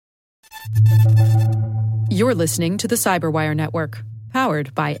You're listening to the Cyberwire Network,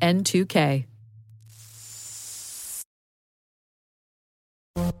 powered by N2K.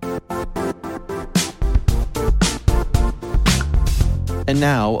 And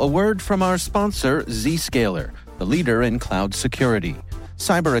now, a word from our sponsor, Zscaler, the leader in cloud security.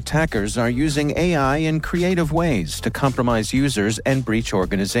 Cyber attackers are using AI in creative ways to compromise users and breach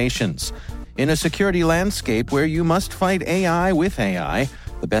organizations. In a security landscape where you must fight AI with AI,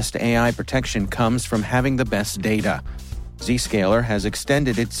 the best AI protection comes from having the best data. Zscaler has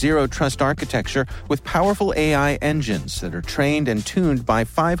extended its zero-trust architecture with powerful AI engines that are trained and tuned by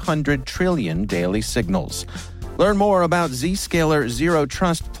 500 trillion daily signals. Learn more about Zscaler Zero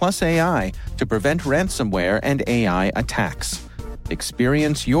Trust Plus AI to prevent ransomware and AI attacks.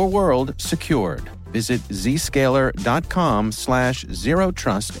 Experience your world secured. Visit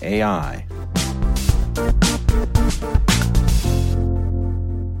zscaler.com/zerotrustai.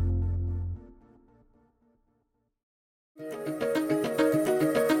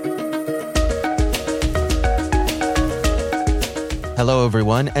 Hello,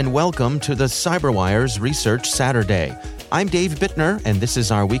 everyone, and welcome to the CyberWire's Research Saturday. I'm Dave Bittner, and this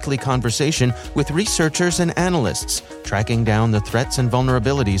is our weekly conversation with researchers and analysts, tracking down the threats and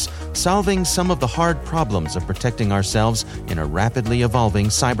vulnerabilities, solving some of the hard problems of protecting ourselves in a rapidly evolving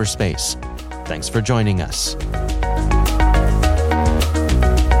cyberspace. Thanks for joining us.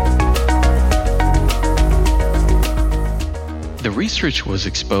 The research was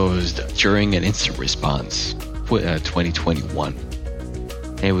exposed during an incident response, 2021.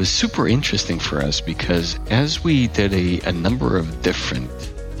 And it was super interesting for us because as we did a number of different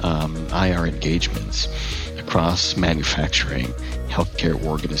IR engagements across manufacturing, healthcare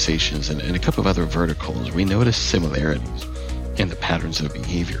organizations, and a couple of other verticals, we noticed similarities in the patterns of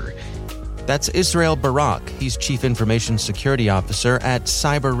behavior. That's Israel Barak. He's Chief Information Security Officer at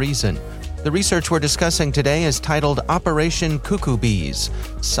Cyber Reason. The research we're discussing today is titled Operation Cuckoo Bees.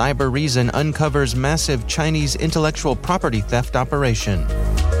 Cyber Reason uncovers massive Chinese intellectual property theft operation.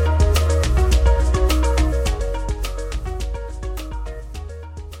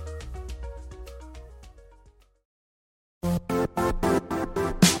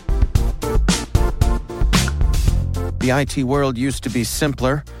 The IT world used to be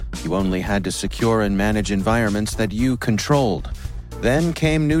simpler. You only had to secure and manage environments that you controlled. Then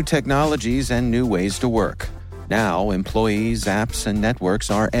came new technologies and new ways to work. Now, employees, apps, and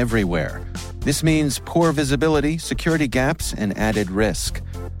networks are everywhere. This means poor visibility, security gaps, and added risk.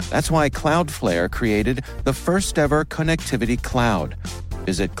 That's why Cloudflare created the first-ever connectivity cloud.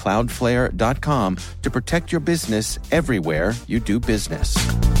 Visit cloudflare.com to protect your business everywhere you do business.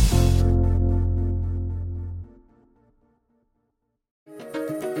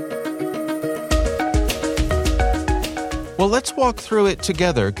 Well, let's walk through it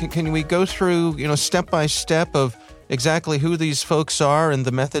together. Can we go through, step by step of exactly who these folks are and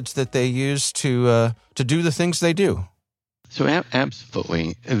the methods that they use to do the things they do? So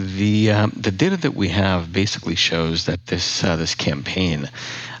absolutely, the data that we have basically shows that this campaign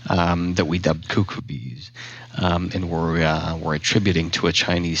that we dubbed Cuckoo Bees, and we're attributing to a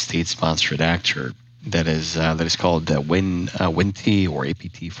Chinese state-sponsored actor that is called Winty or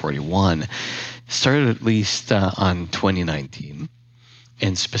APT41. Started at least on 2019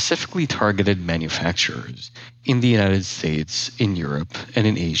 and specifically targeted manufacturers in the United States, in Europe, and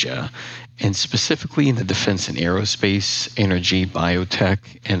in Asia, and specifically in the defense and aerospace, energy, biotech,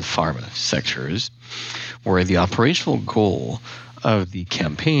 and pharma sectors, where the operational goal of the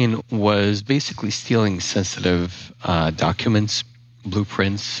campaign was basically stealing sensitive documents,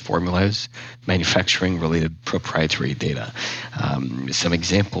 blueprints, formulas, manufacturing-related proprietary data. Some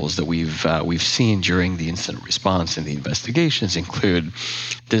examples that we've seen during the incident response and the investigations include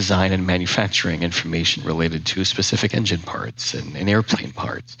design and manufacturing information related to specific engine parts and airplane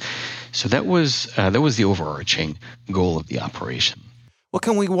parts. So that was the overarching goal of the operation. Well,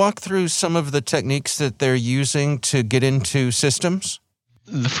 can we walk through some of the techniques that they're using to get into systems?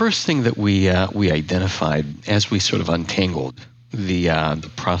 The first thing that we identified as we sort of untangled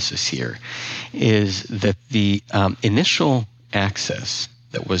the process here is that the initial access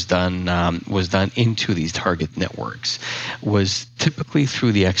that was done into these target networks was typically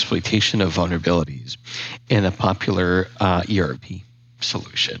through the exploitation of vulnerabilities in a popular ERP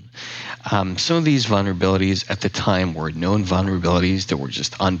solution. Some of these vulnerabilities at the time were known vulnerabilities that were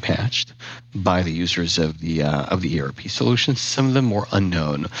just unpatched by the users of the ERP solutions. Some of them were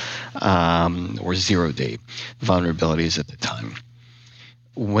unknown or zero-day vulnerabilities at the time.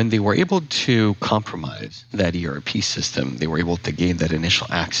 when they were able to compromise that ERP system, they were able to gain that initial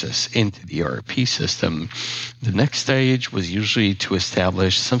access into the ERP system. The next stage was usually to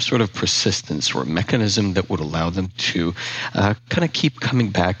establish some sort of persistence or mechanism that would allow them to kind of keep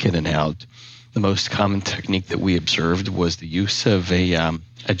coming back in and out. The most common technique that we observed was the use of a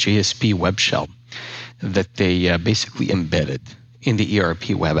JSP web shell that they basically embedded in the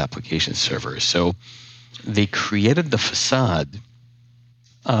ERP web application server. So they created the facade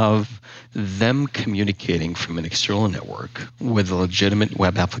of them communicating from an external network with a legitimate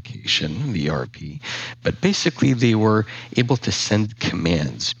web application, the ERP, but basically they were able to send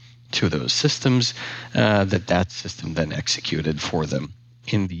commands to those systems that system then executed for them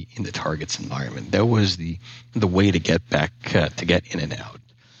in the target's environment. That was the way to get back to get in and out.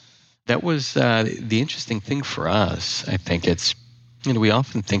 That was the interesting thing for us. I think it's, we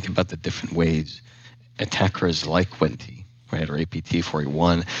often think about the different ways attackers like Wenti, right, or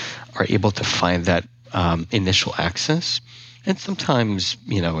APT41 are able to find that initial access. And sometimes,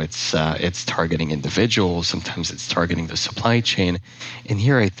 it's targeting individuals. Sometimes it's targeting the supply chain. And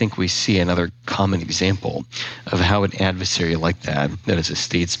here I think we see another common example of how an adversary like that is a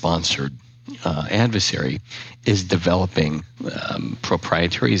state-sponsored adversary, is developing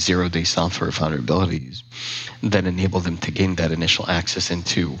proprietary zero-day software vulnerabilities that enable them to gain that initial access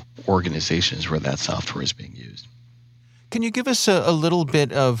into organizations where that software is being used. Can you give us a little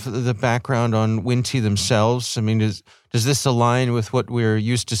bit of the background on Wenti themselves? I mean, does this align with what we're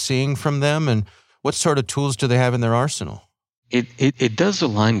used to seeing from them? And what sort of tools do they have in their arsenal? It does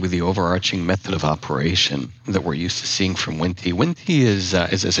align with the overarching method of operation that we're used to seeing from Wenti. Wenti is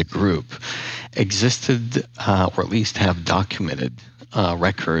as a group, existed or at least have documented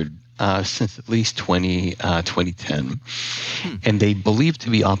record since at least 2010. And they believe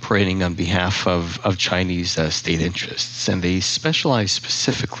to be operating on behalf of Chinese state interests. And they specialize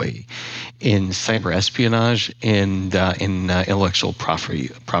specifically in cyber espionage and in intellectual property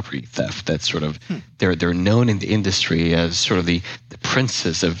theft. That's sort of, they're known in the industry as sort of the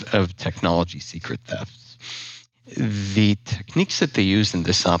princes of technology secret thefts. The techniques that they used in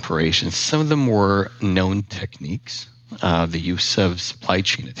this operation, some of them were known techniques. The use of supply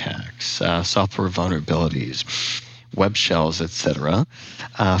chain attacks, software vulnerabilities, web shells, etc.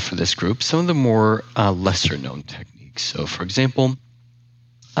 For this group. Some of the more lesser known techniques. So, for example,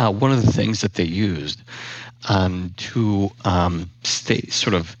 one of the things that they used to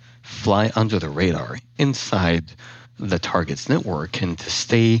fly under the radar inside the target's network and to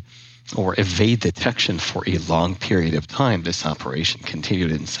stay or evade detection for a long period of time. This operation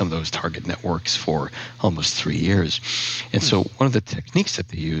continued in some of those target networks for almost 3 years. And so one of the techniques that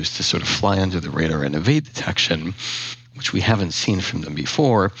they used to sort of fly under the radar and evade detection, which we haven't seen from them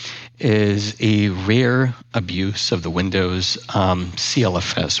before, is a rare abuse of the Windows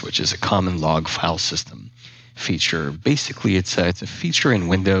CLFS, which is a common log file system feature. Basically, it's a feature in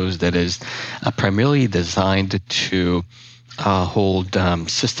Windows that is primarily designed to hold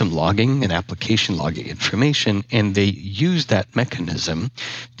system logging and application logging information, and they use that mechanism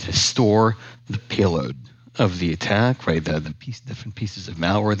to store the payload of the attack, right? The different pieces of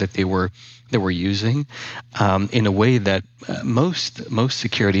malware that they were using, in a way that most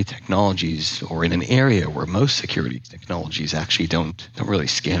security technologies, or in an area where most security technologies actually don't really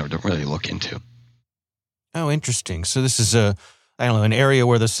scan or don't really look into. Oh, interesting. So this is an area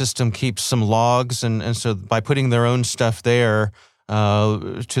where the system keeps some logs, and so by putting their own stuff there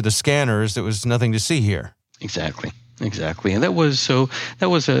to the scanners, there was nothing to see here. Exactly, and that's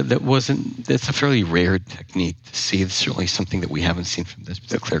a fairly rare technique to see. It's certainly something that we haven't seen from this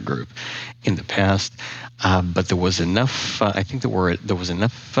particular group in the past. But there was enough. I think there was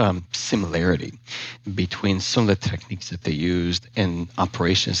enough similarity between some of the techniques that they used and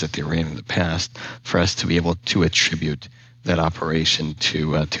operations that they ran in the past for us to be able to attribute that operation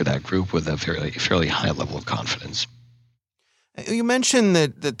to that group with a fairly high level of confidence. You mentioned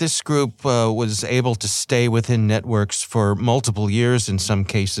that this group was able to stay within networks for multiple years in some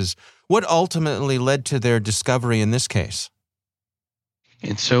cases. What ultimately led to their discovery in this case?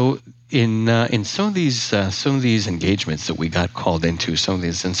 And so, in some of these engagements that we got called into, some of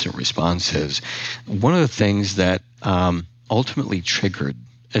these incident responses, one of the things that ultimately triggered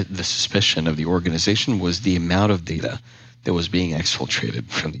the suspicion of the organization was the amount of data that was being exfiltrated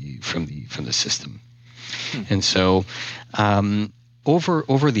from the system. And so,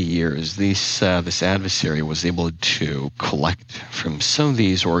 over the years, this adversary was able to collect from some of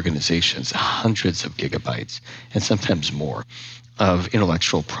these organizations hundreds of gigabytes, and sometimes more, of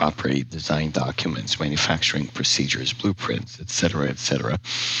intellectual property, design documents, manufacturing procedures, blueprints, et cetera,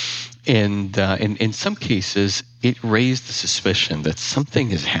 And in some cases, it raised the suspicion that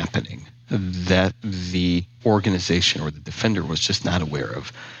something is happening that the organization or the defender was just not aware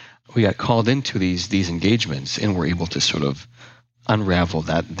of. We got called into these engagements and were able to sort of unravel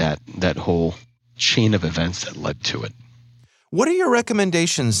that whole chain of events that led to it. What are your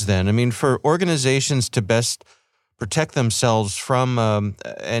recommendations then? I mean, for organizations to best protect themselves from an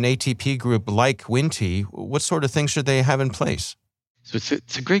ATP group like Winty, what sort of things should they have in place? So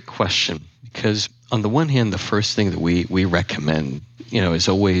it's a great question, because on the one hand, the first thing that we recommend, is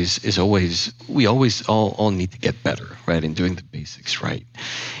always we always all need to get better, right, in doing the basics right,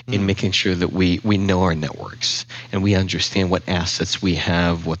 in making sure that we know our networks and we understand what assets we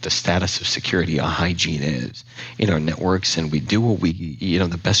have, what the status of security or hygiene is in our networks, and we do what we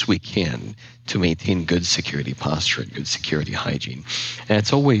the best we can to maintain good security posture and good security hygiene. And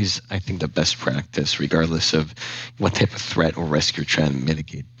it's always, I think, the best practice, regardless of what type of threat or risk you're trying to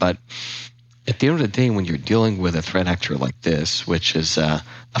mitigate. But at the end of the day, when you're dealing with a threat actor like this, which is a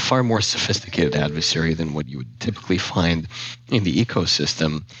far more sophisticated adversary than what you would typically find in the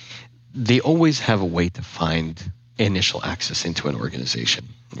ecosystem, they always have a way to find initial access into an organization,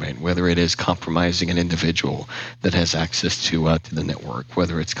 right? Whether it is compromising an individual that has access to the network,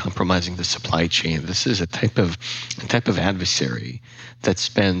 whether it's compromising the supply chain. This is a type of adversary that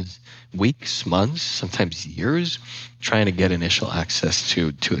spends weeks, months, sometimes years trying to get initial access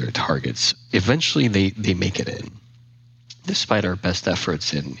to their targets. Eventually, they make it in, despite our best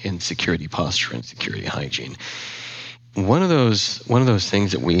efforts in security posture and security hygiene. One of those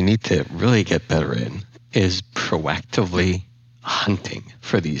things that we need to really get better in is proactively hunting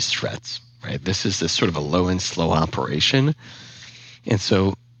for these threats, right? This is sort of a low and slow operation. And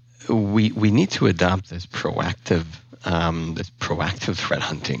so we need to adopt this proactive threat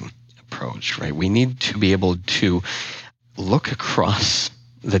hunting approach, right? We need to be able to look across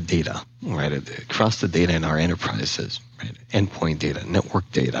the data, right? Across the data in our enterprises, right? Endpoint data,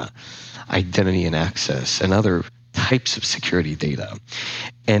 network data, identity and access, and other types of security data,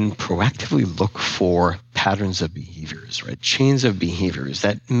 and proactively look for patterns of behaviors, right? Chains of behaviors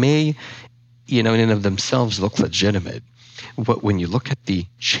that may, in and of themselves look legitimate. But when you look at the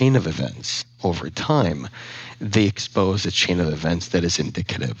chain of events over time, they expose a chain of events that is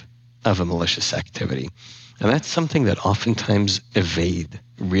indicative of a malicious activity. And that's something that oftentimes evade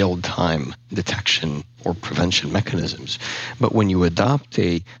real-time detection or prevention mechanisms. But when you adopt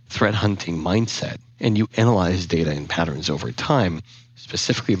a threat hunting mindset and you analyze data and patterns over time,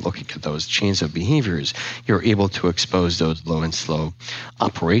 specifically looking at those chains of behaviors, you're able to expose those low and slow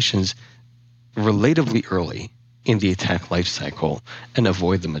operations relatively early in the attack lifecycle and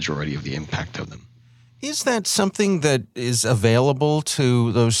avoid the majority of the impact of them. Is that something that is available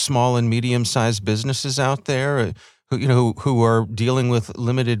to those small and medium-sized businesses out there who are dealing with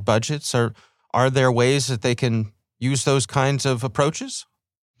limited budgets? Are there ways that they can use those kinds of approaches?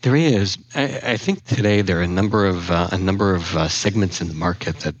 There is. I think today there are a number of segments in the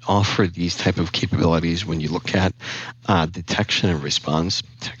market that offer these type of capabilities. When you look at detection and response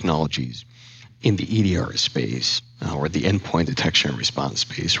technologies in the EDR space, or the endpoint detection and response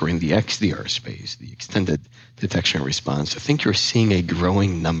space, or in the XDR space, the extended detection and response, I think you're seeing a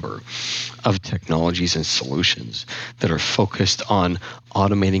growing number of technologies and solutions that are focused on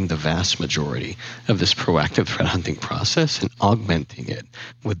automating the vast majority of this proactive threat hunting process and augmenting it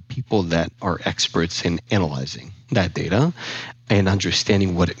with people that are experts in analyzing that data and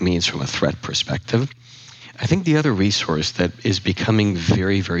understanding what it means from a threat perspective. I think the other resource that is becoming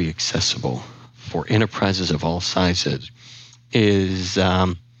very, very accessible for enterprises of all sizes is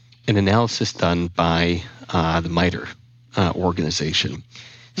an analysis done by the MITRE organization.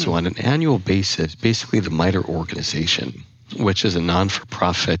 So on an annual basis, basically the MITRE organization, which is a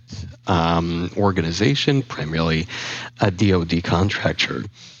non-for-profit organization, primarily a DoD contractor,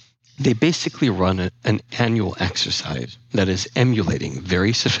 they basically run an annual exercise that is emulating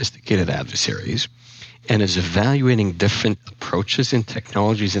very sophisticated adversaries and is evaluating different approaches and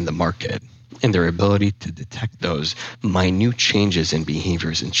technologies in the market and their ability to detect those minute changes in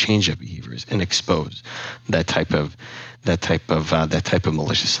behaviors and change of behaviors and expose that type of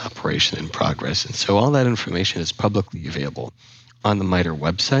malicious operation in progress. And so all that information is publicly available on the MITRE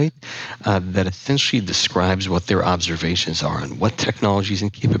website that essentially describes what their observations are and what technologies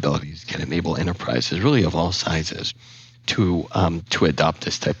and capabilities can enable enterprises, really of all sizes, to adopt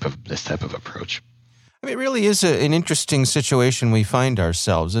this type of approach. I mean, it really is an interesting situation we find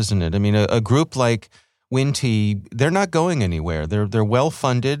ourselves, isn't it? I mean, a group like Winty, they're not going anywhere. They're well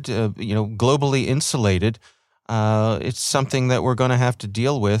funded, globally insulated. It's something that we're going to have to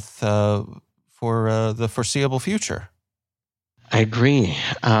deal with for the foreseeable future. I agree.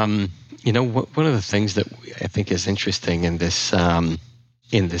 One of the things that I think is interesting in this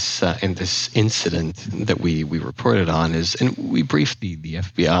incident that we reported on is, and we briefed the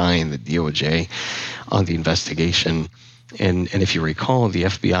FBI and the DOJ on the investigation. And if you recall, the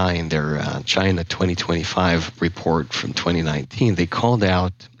FBI in their China 2025 report from 2019, they called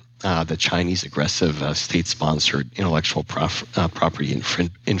out the Chinese aggressive state-sponsored intellectual property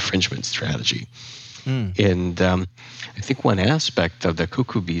infringement strategy. And I think one aspect of the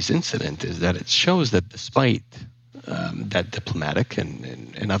Cuckoo Bees incident is that it shows that despite that diplomatic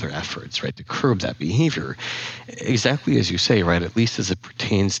and other efforts, right, to curb that behavior, exactly as you say, right, at least as it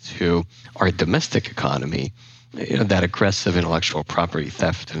pertains to our domestic economy, that aggressive intellectual property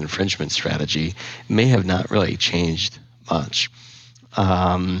theft and infringement strategy may have not really changed much.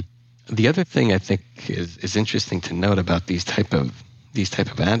 The other thing I think is interesting to note about these type of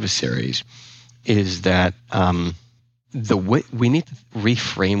adversaries is that we need to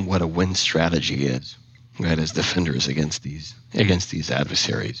reframe what a win strategy is, right, as defenders against these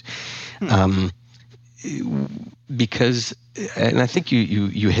adversaries, because, and I think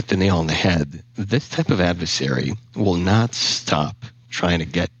you hit the nail on the head. This type of adversary will not stop trying to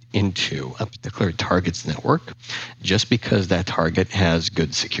get into a particular target's network just because that target has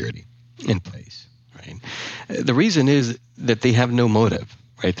good security in place, right? The reason is that they have no motive,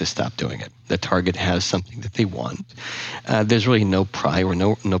 right, to stop doing it. The target has something that they want. There's really no price or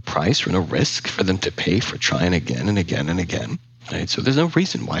no risk for them to pay for trying again and again and again, right? So there's no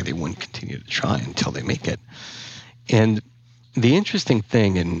reason why they wouldn't continue to try until they make it. And the interesting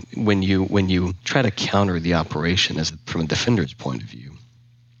thing, and when you try to counter the operation from a defender's point of view,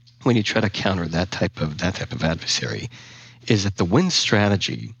 when you try to counter that type of adversary, is that the win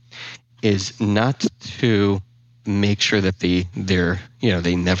strategy is not to make sure that they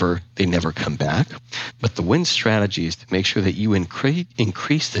never come back, but the win strategy is to make sure that you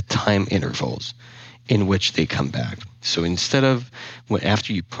increase the time intervals in which they come back. So instead of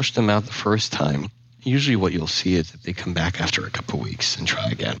after you push them out the first time, usually what you'll see is that they come back after a couple of weeks and try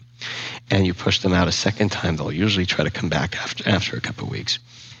again. And you push them out a second time, they'll usually try to come back after a couple of weeks.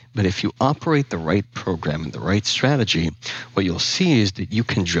 But if you operate the right program and the right strategy, what you'll see is that you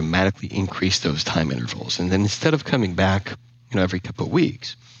can dramatically increase those time intervals. And then instead of coming back, every couple of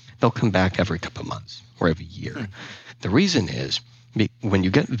weeks, they'll come back every couple of months or every year. The reason is when you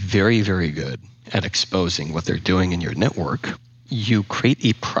get very, very good at exposing what they're doing in your network, you create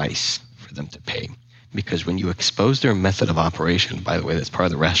a price for them to pay. Because when you expose their method of operation, by the way, that's part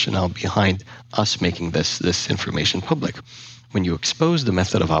of the rationale behind us making this information public. When you expose the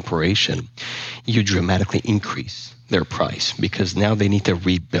method of operation, you dramatically increase their price because now they need to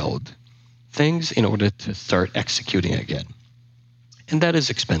rebuild things in order to start executing again. And that is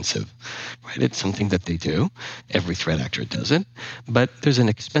expensive, right? It's something that they do. Every threat actor does it. But there's an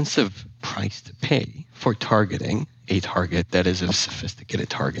expensive price to pay for targeting a target that is a sophisticated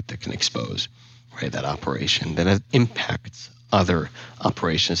target that can expose, right, that operation that impacts other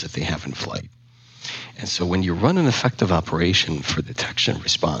operations that they have in flight. And so when you run an effective operation for detection,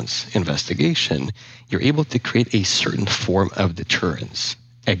 response, investigation, you're able to create a certain form of deterrence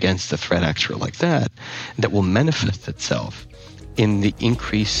against a threat actor like that will manifest itself in the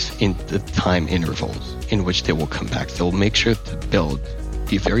increase in the time intervals in which they will come back. They'll make sure to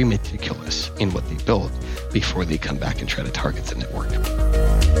be very meticulous in what they build before they come back and try to target the network.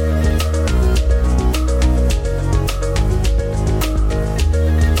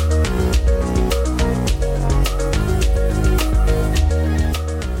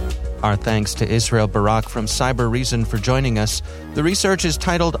 Our thanks to Israel Barak from Cyber Reason for joining us. The research is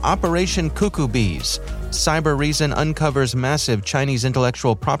titled Operation Cuckoo Bees. Cyber Reason uncovers massive Chinese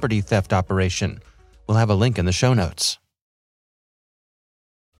intellectual property theft operation. We'll have a link in the show notes.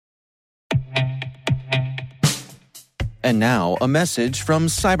 And now, a message from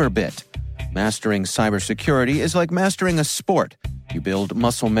Cyberbit. Mastering cybersecurity is like mastering a sport. You build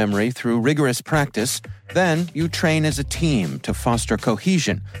muscle memory through rigorous practice. Then you train as a team to foster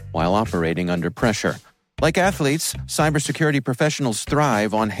cohesion while operating under pressure. Like athletes, cybersecurity professionals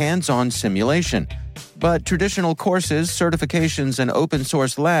thrive on hands-on simulation. But traditional courses, certifications, and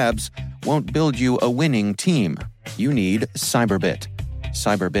open-source labs won't build you a winning team. You need Cyberbit.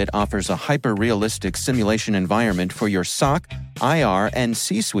 Cyberbit offers a hyper-realistic simulation environment for your SOC, IR, and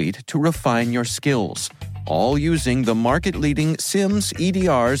C-suite to refine your skills, all using the market-leading SIMs,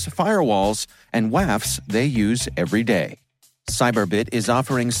 EDRs, firewalls, and WAFs they use every day. Cyberbit is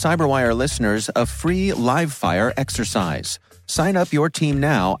offering CyberWire listeners a free live-fire exercise. Sign up your team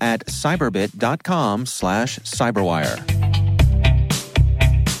now at cyberbit.com/cyberwire.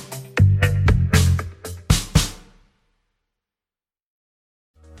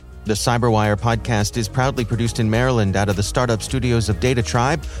 The Cyberwire podcast is proudly produced in Maryland out of the startup studios of Data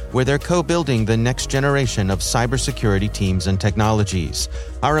Tribe, where they're co-building the next generation of cybersecurity teams and technologies.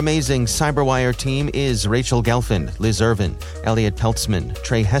 Our amazing Cyberwire team is Rachel Gelfand, Liz Irvin, Elliot Peltzman,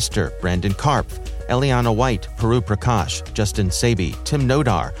 Trey Hester, Brandon Karpf, Eliana White, Paru Prakash, Justin Sabi, Tim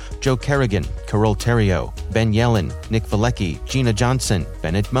Nodar, Joe Kerrigan, Carol Terrio, Ben Yellen, Nick Valecki, Gina Johnson,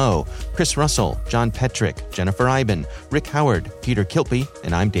 Bennett Moe, Chris Russell, John Petrick, Jennifer Iben, Rick Howard, Peter Kilpie,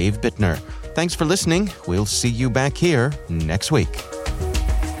 and I'm Dave Bittner. Thanks for listening. We'll see you back here next week.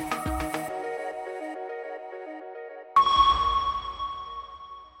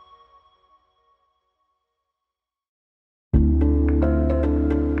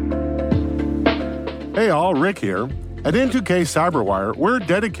 Hey all, Rick here. At N2K Cyberwire, we're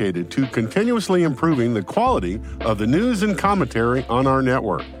dedicated to continuously improving the quality of the news and commentary on our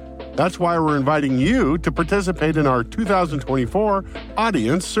network. That's why we're inviting you to participate in our 2024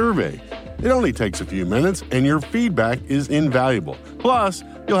 audience survey. It only takes a few minutes, and your feedback is invaluable. Plus,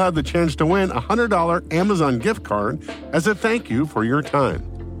 you'll have the chance to win a $100 Amazon gift card as a thank you for your time.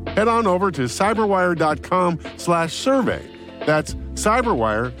 Head on over to cyberwire.com/survey. That's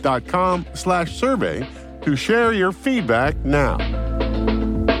cyberwire.com/survey to share your feedback now.